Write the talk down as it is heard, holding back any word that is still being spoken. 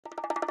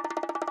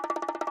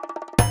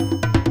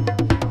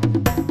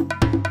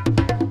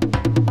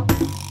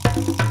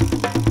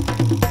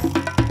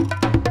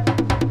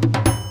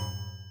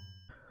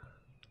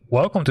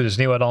Welcome to this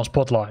new Addon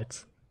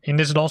Spotlight. In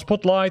this Addon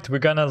Spotlight we're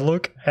gonna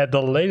look at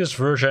the latest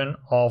version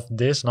of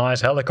this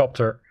nice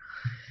helicopter.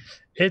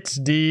 It's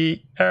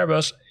the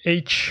Airbus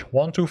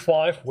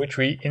H125, which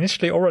we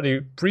initially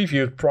already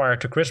previewed prior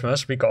to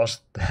Christmas,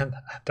 because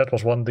that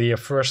was when the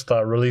first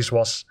release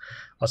was,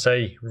 let's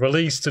say,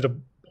 released to the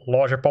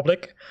larger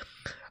public.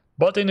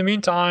 But in the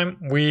meantime,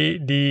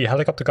 the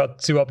helicopter got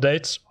two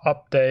updates.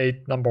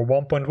 Update number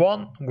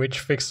 1.1, which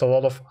fixed a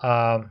lot of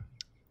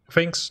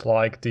things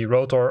like the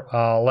rotor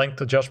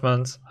length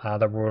adjustment.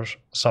 There were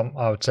some,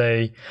 I would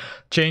say,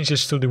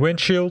 changes to the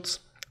windshield.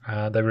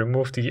 They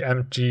removed the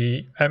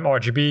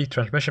MRGB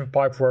transmission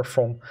pipework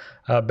from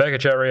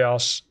baggage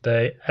areas.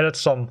 They added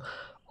some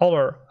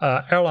other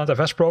airline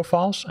FS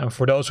profiles, and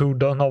for those who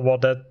don't know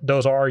what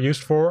those are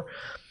used for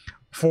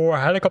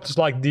helicopters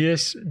like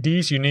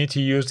these you need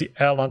to use the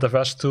airline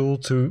FS tool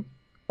to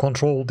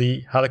control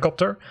the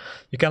helicopter.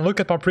 You can look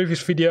at my previous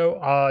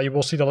video. You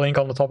will see the link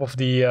on the top of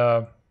the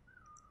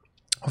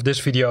of this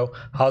video,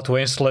 how to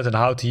install it and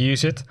how to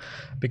use it,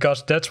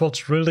 because that's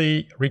what's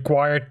really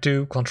required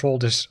to control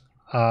this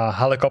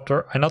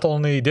helicopter, and not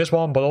only this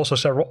one but also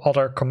several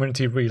other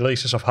community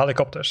releases of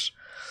helicopters.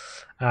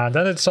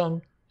 Then it's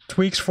some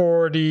tweaks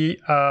for the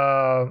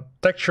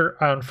texture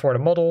and for the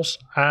models,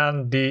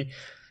 and the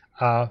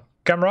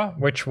camera,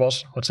 which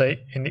was, let's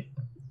say, in the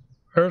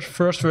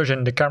first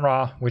version, the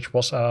camera which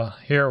was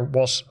here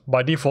was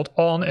by default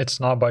on. It's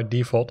now by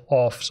default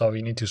off, so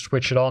you need to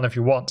switch it on if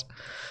you want.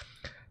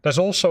 There's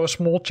also a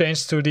small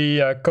change to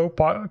the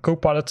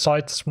co-pilot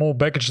side small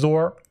baggage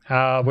door,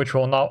 which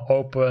will now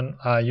open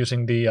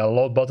using the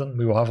load button.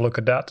 We will have a look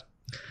at that.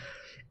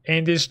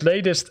 In this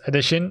latest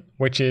edition,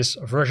 which is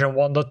version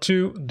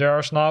 1.2,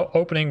 there's now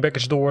opening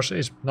baggage doors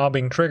is now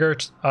being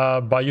triggered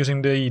by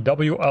using the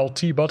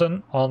WLT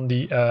button on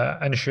the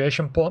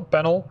initiation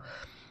panel.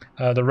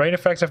 The rain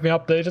effects have been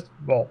updated.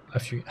 Well,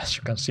 as you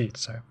can see,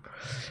 it's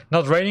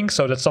not raining,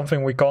 so that's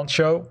something we can't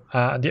show.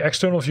 The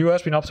external view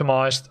has been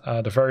optimized.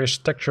 The various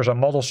textures and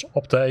models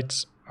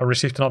updates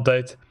received an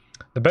update.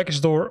 The baggage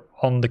door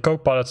on the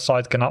co-pilot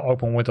side can now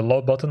open with the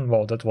load button.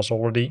 Well, that was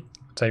already,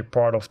 say,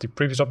 part of the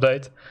previous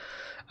update.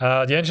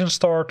 The engine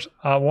start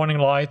warning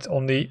light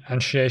on the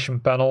initiation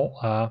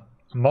panel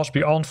must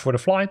be on for the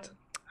flight,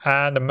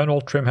 and the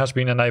manual trim has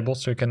been enabled,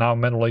 so you can now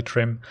manually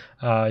trim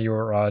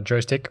your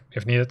joystick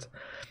if needed.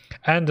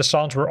 And the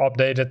sounds were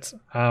updated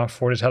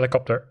for this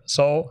helicopter.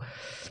 So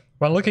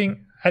when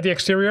looking at the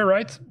exterior,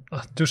 right,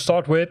 to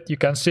start with, you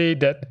can see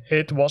that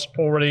it was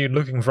already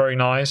looking very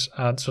nice.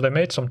 So they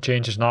made some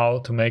changes now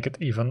to make it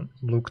even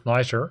look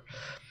nicer.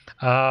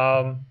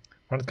 I'm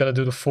not going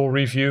to do the full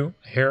review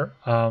here.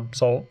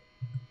 So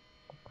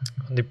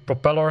the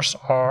propellers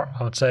are,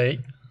 I would say,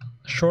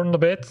 shortened a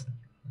bit.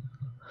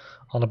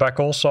 On the back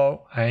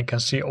also, and you can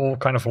see all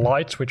kind of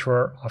lights, which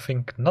were, I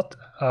think, not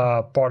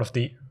part of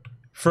the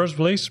first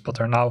release, but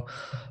are now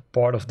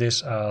part of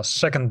this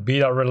second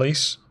beta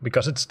release,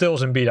 because it still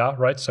is in beta,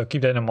 right? So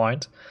keep that in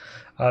mind.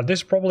 This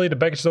is probably the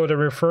baggage door they're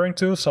referring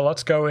to, so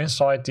let's go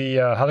inside the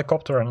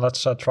helicopter and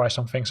let's try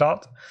some things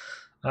out.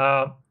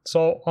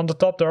 So on the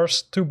top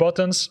there's two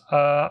buttons.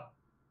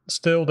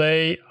 Still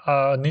they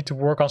need to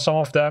work on some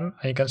of them,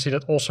 and you can see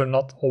that also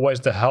not always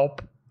the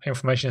help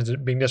information is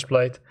being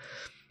displayed.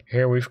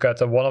 Here we've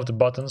got one of the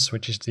buttons,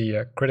 which is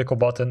the critical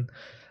button.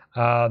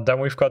 Then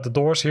we've got the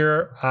doors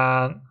here,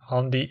 and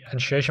on the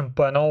initiation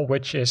panel,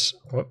 which is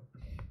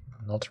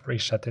not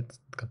reset it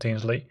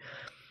continuously.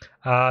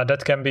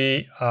 That can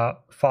be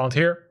found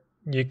here.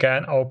 You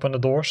can open the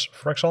doors,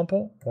 for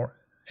example, or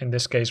in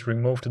this case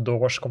remove the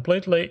doors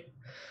completely.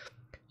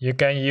 You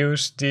can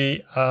use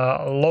the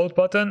load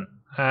button,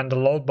 and the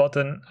load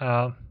button,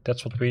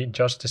 that's what we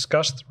just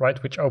discussed,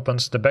 right, which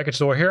opens the baggage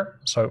door here.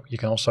 So you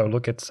can also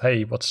look at,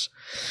 hey, what's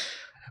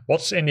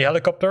in the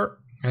helicopter,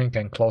 and you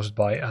can close it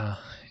by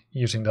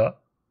using the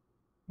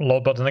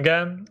load button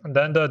again. And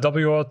then the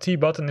WLT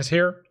button is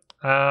here.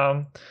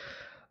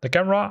 The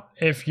camera,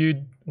 if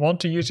you want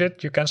to use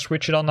it, you can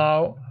switch it on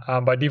now.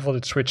 By default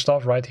it's switched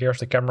off. Right, here's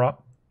the camera.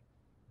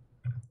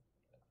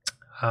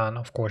 And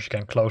of course you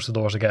can close the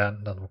doors again,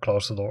 then we'll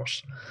close the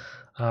doors.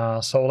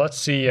 So let's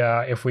see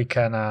if we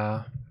can,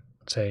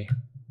 let's say,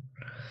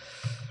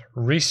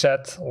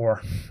 reset,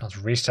 or not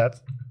reset,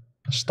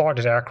 start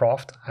this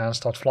aircraft and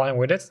start flying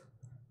with it.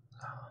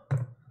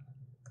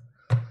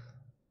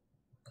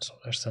 So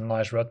there's the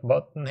nice red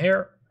button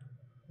here.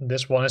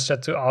 This one is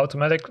set to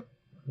automatic.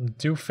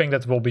 Do think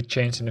that will be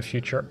changed in the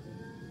future.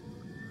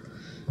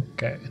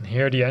 Okay, and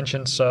here the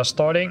engine's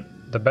starting.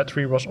 The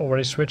battery was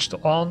already switched to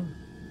on.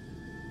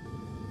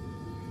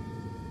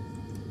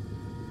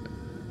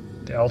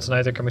 The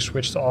alternator can be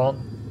switched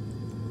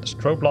on. The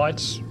strobe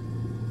lights.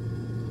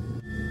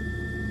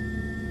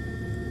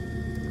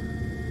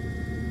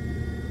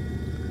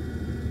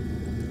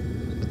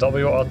 The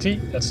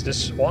WLT, that's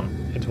this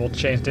one. it will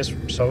change this.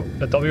 So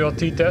the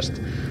WLT test,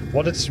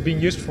 what it's being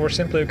used for is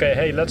simply, okay,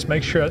 hey, let's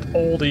make sure that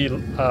all the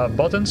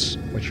buttons,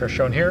 which are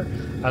shown here,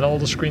 and all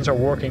the screens are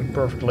working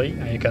perfectly,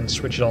 and you can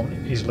switch it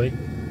on easily.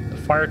 The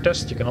fire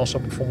test, you can also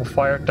perform a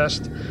fire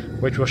test,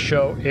 which will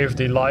show if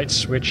the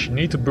lights which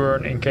need to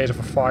burn in case of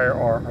a fire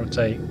are, I would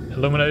say,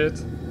 illuminated.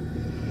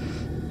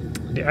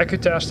 The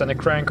accu test and the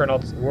crank are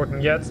not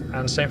working yet,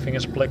 and same thing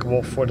is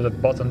applicable for the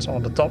buttons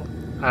on the top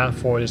and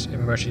for this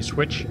emergency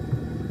switch.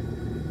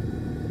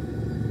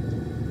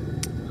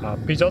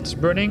 P-dot is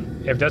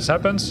burning. If that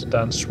happens,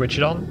 then switch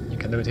it on. You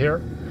can do it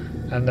here.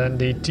 And then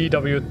the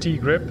TWT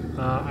grip,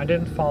 I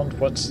didn't find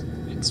what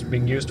it's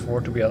being used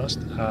for, to be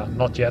honest.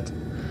 Not yet.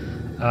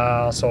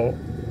 So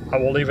I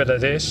will leave it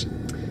as is.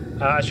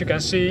 As you can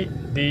see,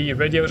 the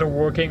radios are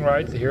working,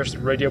 right? Here's the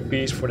radio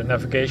piece for the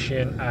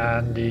navigation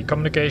and the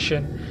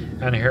communication.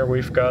 And here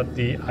we've got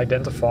the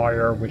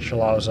identifier, which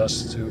allows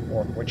us to,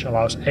 or which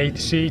allows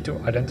ATC to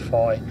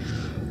identify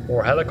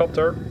our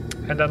helicopter.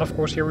 And then of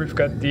course here we've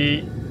got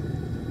the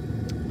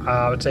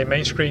I would say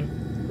main screen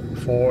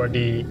for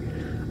the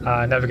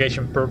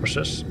navigation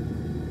purposes,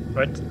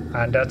 right?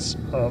 And that's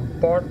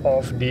part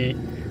of the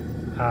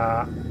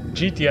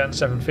GTN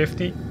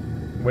 750,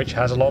 which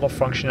has a lot of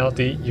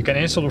functionality. You can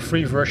install the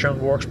free version,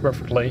 works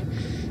perfectly.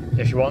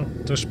 If you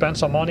want to spend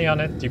some money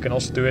on it, you can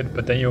also do it,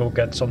 but then you'll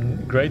get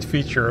some great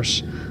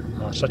features,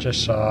 such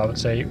as I would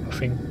say, I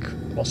think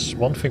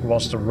one thing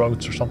was the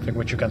roads or something,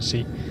 which you can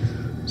see.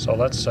 So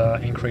let's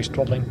increase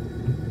throttling.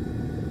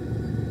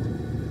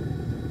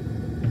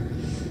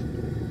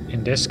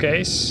 In this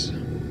case,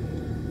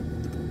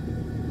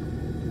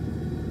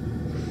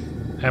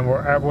 and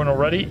we're airborne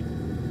already.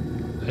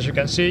 As you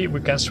can see,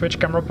 we can switch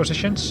camera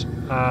positions,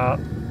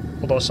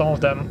 although some of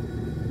them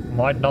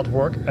might not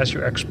work as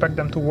you expect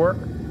them to work.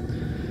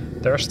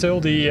 There's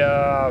still the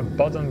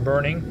button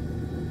burning,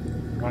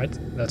 right?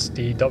 That's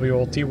the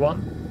WLT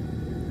one,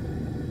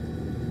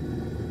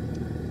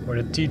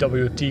 or the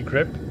TWT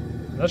grip.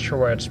 I'm not sure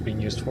where it's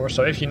being used for,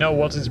 so if you know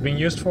what it's being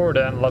used for,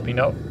 then let me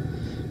know,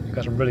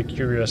 because I'm really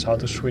curious how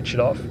to switch it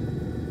off.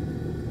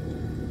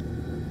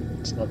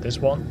 It's not this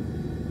one.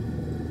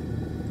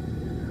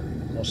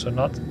 Also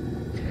not.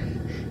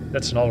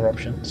 That's another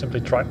option.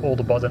 Simply try all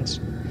the buttons.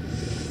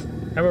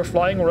 And we're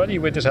flying already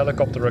with this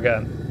helicopter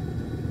again.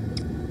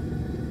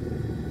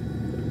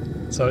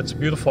 So it's a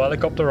beautiful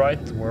helicopter,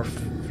 right? We're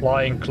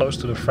flying close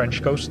to the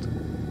French coast.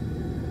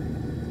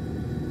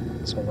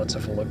 So let's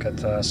have a look at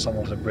some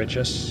of the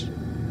bridges.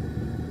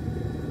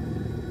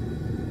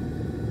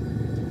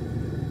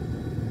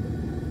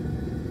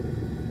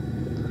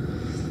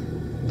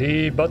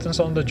 The buttons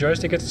on the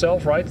joystick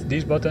itself, right?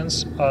 These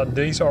buttons,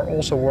 these are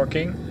also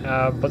working,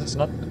 but it's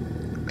not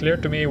clear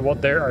to me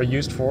what they are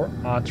used for.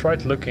 I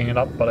tried looking it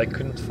up, but I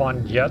couldn't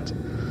find it yet.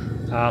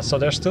 So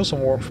there's still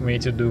some work for me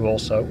to do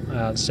also.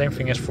 Same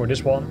thing is for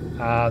this one.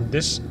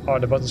 These are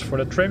the buttons for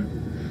the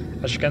trim,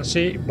 as you can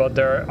see, but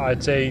they're,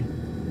 I'd say,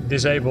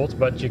 disabled,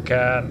 but you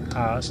can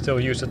still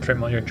use the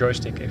trim on your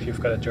joystick if you've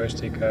got a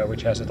joystick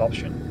which has that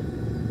option.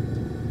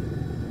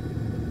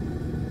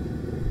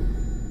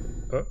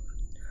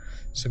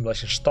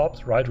 Simulation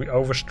stopped, right? We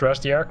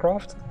overstressed the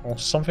aircraft. Also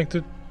something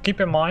to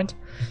keep in mind.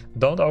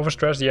 Don't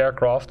overstress the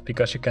aircraft,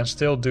 because you can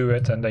still do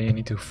it and then you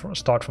need to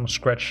start from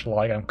scratch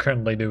like I'm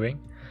currently doing.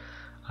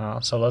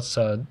 So let's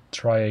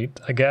try it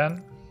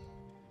again.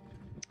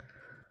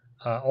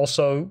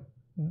 Also,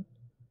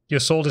 you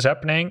saw this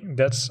happening.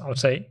 That's, I would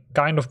say,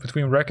 kind of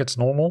between brackets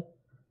normal.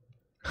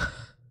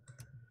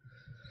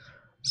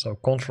 So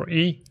Ctrl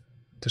E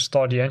to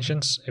start the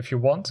engines if you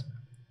want.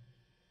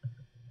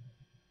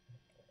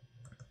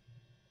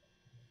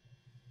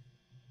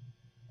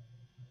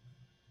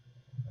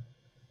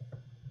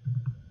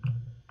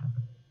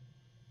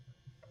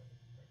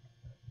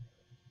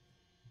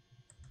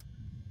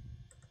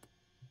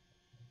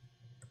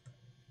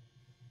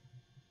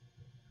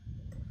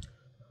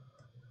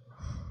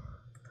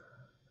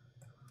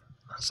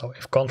 So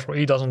if Ctrl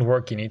E doesn't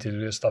work, you need to do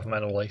this stuff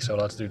manually, so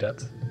let's do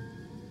that.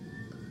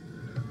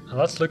 And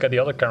let's look at the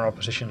other camera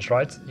positions,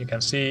 right? You can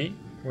see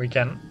we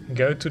can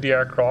go to the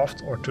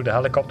aircraft, or to the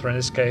helicopter in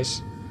this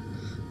case,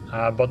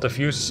 but the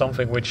view is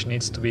something which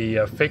needs to be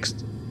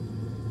fixed.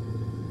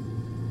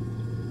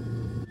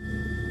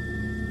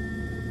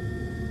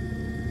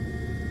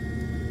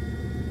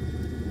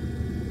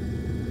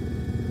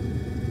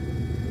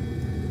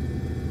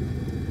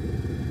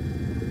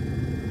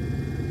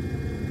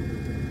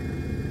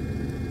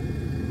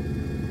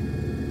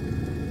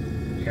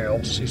 Here I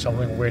also see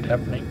something weird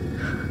happening.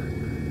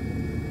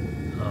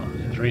 Oh,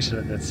 it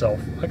reset itself.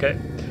 Okay.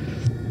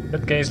 In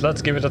that case,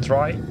 let's give it a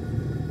try.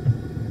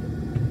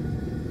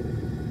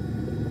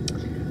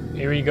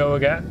 Here we go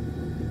again.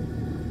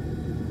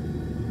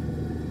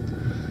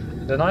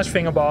 The nice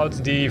thing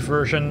about the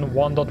version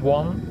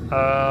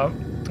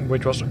 1.1,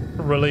 which was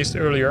released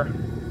earlier,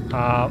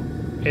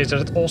 is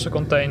that it also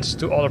contains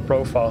two other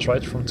profiles,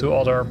 right, from two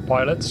other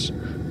pilots,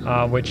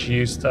 which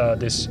used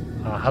this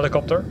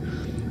helicopter.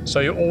 So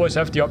you always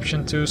have the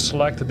option to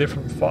select a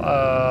different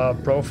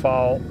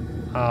profile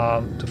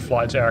to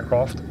fly the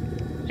aircraft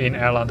in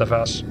Airland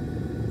FS.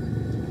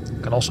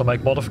 You can also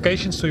make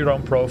modifications to your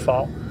own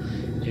profile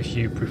if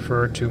you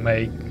prefer to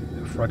make,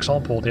 for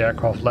example, the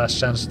aircraft less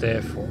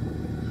sensitive.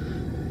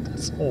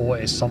 That's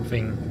always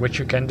something which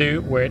you can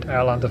do with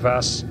Airland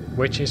FS,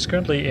 which is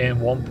currently in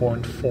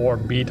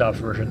 1.4 beta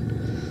version.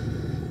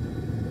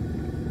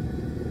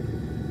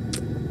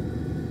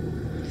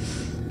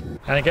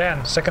 And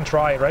again, second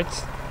try, right?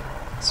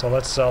 So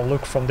let's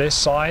look from this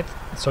side.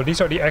 So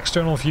these are the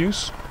external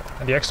views,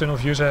 and the external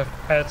views have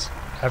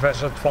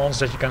as advanced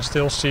that you can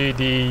still see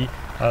the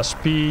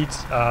speed,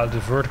 the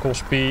vertical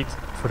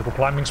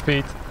climbing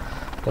speed,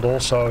 but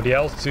also the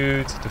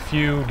altitude, the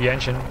view, the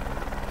engine.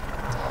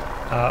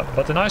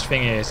 But the nice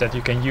thing is that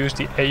you can use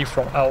the A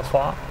from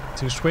alpha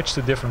to switch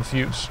to different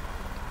views,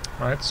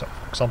 right? So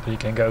for example, you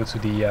can go to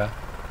the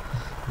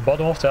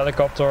bottom of the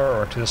helicopter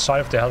or to the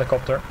side of the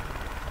helicopter.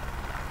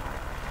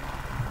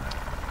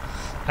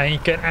 And you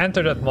can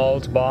enter that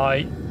mode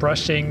by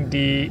pressing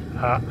the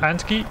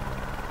End key.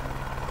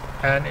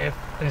 And if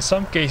in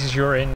some cases you're in